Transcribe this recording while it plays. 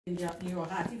in your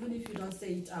heart, even if you don't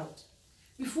say it out.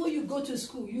 Before you go to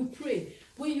school, you pray.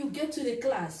 When you get to the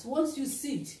class, once you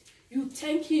sit, you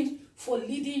thank him for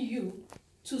leading you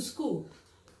to school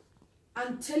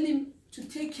and tell him to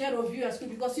take care of you at school,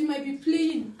 because you might be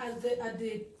playing at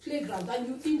the playground and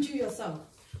you injure yourself.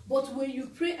 But when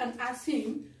you pray and ask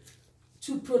him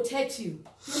to protect you,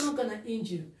 you're not going to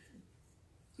injure.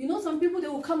 You know, some people, they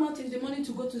will come out in the morning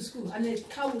to go to school and a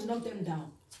car will knock them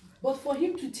down. But for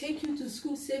him to take you to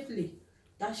school safely,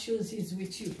 that shows he's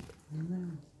with you.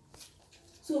 Amen.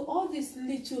 So all this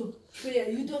little prayer,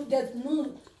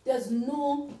 there's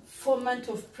no format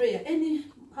of prayer.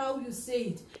 Anyhow you say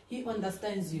it, he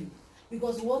understands you.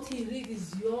 Because what he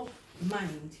reads is your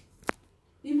mind.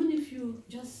 Even if you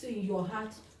just say in your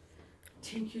heart,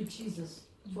 thank you, Jesus,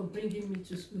 for bringing me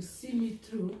to school. See me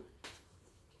through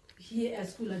here at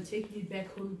school and take me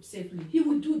back home safely. He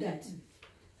will do that.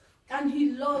 And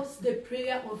he loves the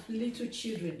prayer of little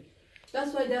children.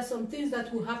 That's why there are some things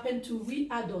that will happen to we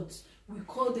adults. We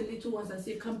call the little ones and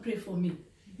say, come pray for me.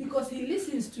 Because he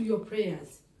listens to your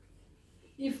prayers.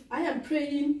 If I am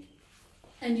praying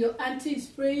and your auntie is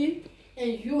praying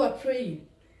and you are praying,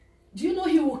 do you know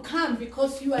he will come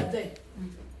because you are there?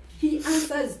 He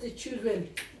answers the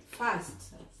children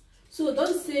fast. So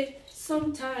don't say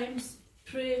sometimes,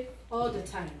 pray all the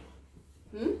time.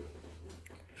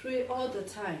 Pray all the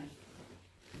time.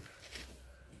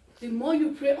 The more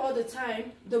you pray all the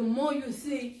time, the more you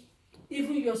see,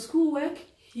 even your schoolwork,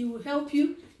 he will help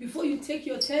you. Before you take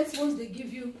your test, once they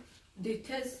give you the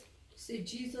test, say,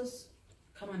 Jesus,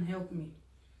 come and help me.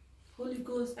 Holy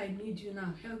Ghost, I need you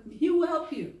now. Help me. He will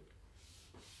help you.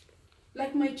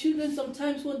 Like my children,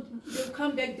 sometimes when they'll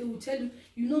come back, they will tell you,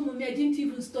 you know, Mommy, I didn't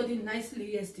even study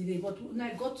nicely yesterday. But when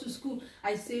I got to school,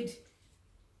 I said,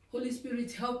 Holy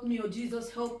Spirit, help me, or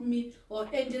Jesus, help me, or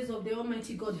angels of the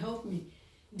Almighty God, help me.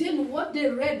 Then what they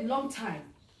read long time,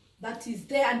 that is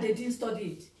there and they didn't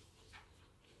study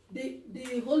it.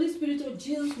 The Holy Spirit of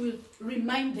Jesus will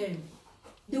remind them.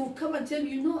 They will come and tell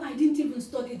you, I didn't even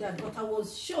study that, but I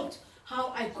was shocked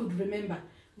how I could remember.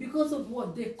 Because of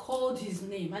what? They called his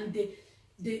name and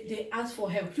they asked for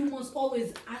help. You must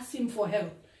always ask him for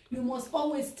help. You must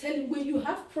always tell him when you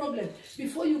have problem.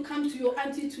 Before you come to your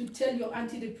auntie to tell your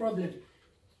auntie the problem.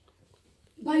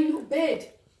 By your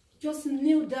bed, just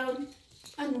kneel down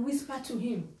and whisper to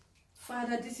him,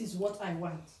 Father, this is what I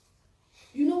want.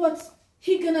 You know what?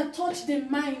 He's going to touch the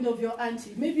mind of your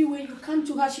auntie. Maybe when you come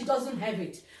to her, she doesn't have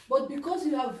it. But because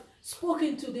you have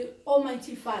spoken to the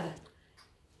Almighty Father,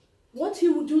 what he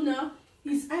will do now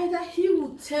is either he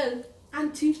will tell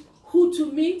auntie who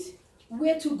to meet,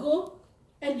 where to go,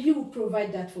 and he will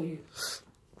provide that for you.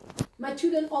 My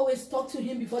children always talk to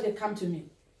him before they come to me.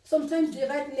 Sometimes they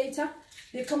write later,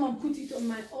 they come and put it on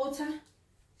my altar.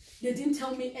 They didn't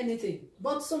tell me anything.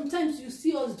 But sometimes you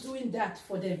see us doing that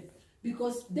for them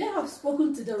because they have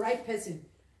spoken to the right person.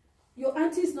 Your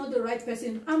auntie is not the right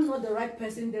person. I'm not the right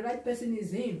person. The right person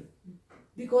is him.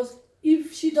 Because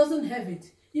if she doesn't have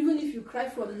it, even if you cry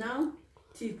from now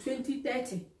till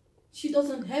 2030, she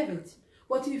doesn't have it.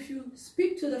 But if you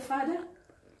speak to the Father,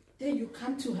 then you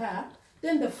come to her,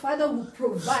 then the Father will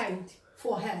provide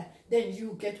for her. Then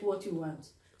you get what you want.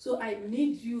 So I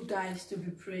need you guys to be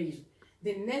praying.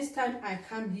 The next time I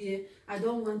come here, I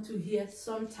don't want to hear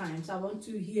sometimes. I want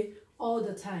to hear all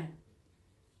the time.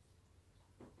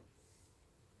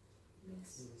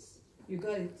 Yes. You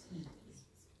got it?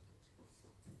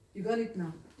 You got it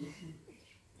now?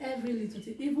 Every little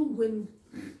thing. Even when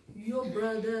your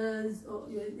brothers or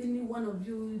any one of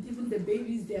you, even the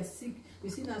babies, they are sick.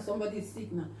 You see now somebody is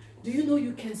sick now. Do you know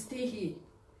you can stay here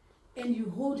and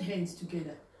you hold hands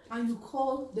together and you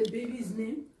call the baby's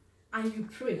name and you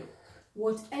pray?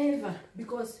 Whatever,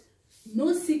 because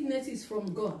no sickness is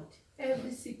from God.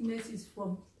 Every sickness is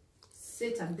from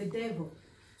Satan, the devil.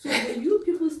 So when you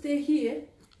people stay here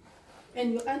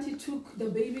and your auntie took the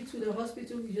baby to the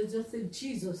hospital, you just say,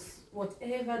 Jesus,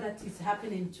 whatever that is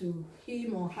happening to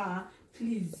him or her,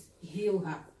 please heal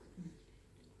her.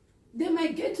 They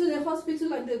might get to the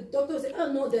hospital and the doctor say,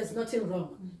 oh no, there's nothing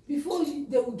wrong. Before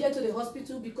they will get to the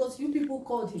hospital, because you people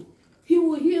called him, he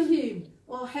will heal him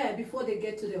or her before they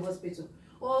get to the hospital.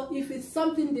 Or if it's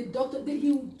something the doctor,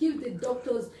 he will give the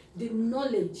doctors the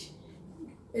knowledge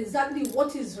exactly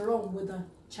what is wrong with the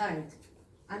child,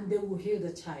 and they will heal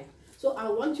the child. So I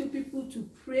want you people to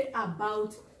pray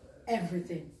about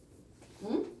everything.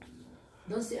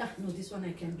 Don't say, no, this one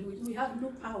I can do it. We have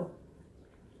no power.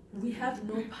 We have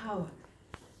no power.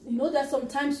 You know that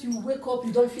sometimes you wake up,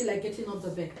 you don't feel like getting off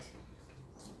the bed.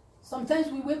 Sometimes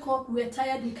we wake up, we're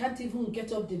tired, we can't even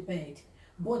get off the bed.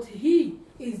 But he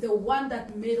is the one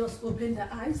that made us open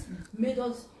the eyes, made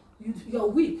us, you're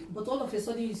weak, but all of a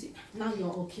sudden you see, now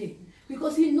you're okay.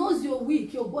 Because he knows you're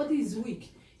weak, your body is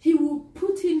weak. He will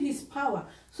put in his power.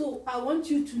 So I want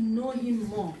you to know him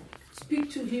more.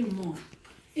 Speak to him more.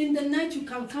 In the night, you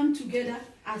can come together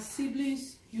as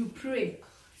siblings, you pray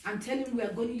and tell him we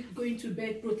are going to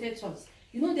bed, protect us.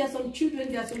 You know, there are some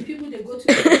children, there are some people, they go to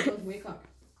bed and don't wake up.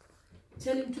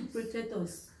 Tell him to protect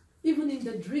us. Even in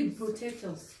the dream, protect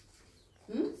us.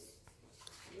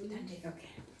 Okay.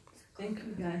 Thank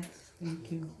you, guys.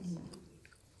 Thank you.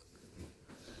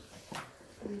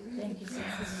 Thank you so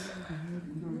much.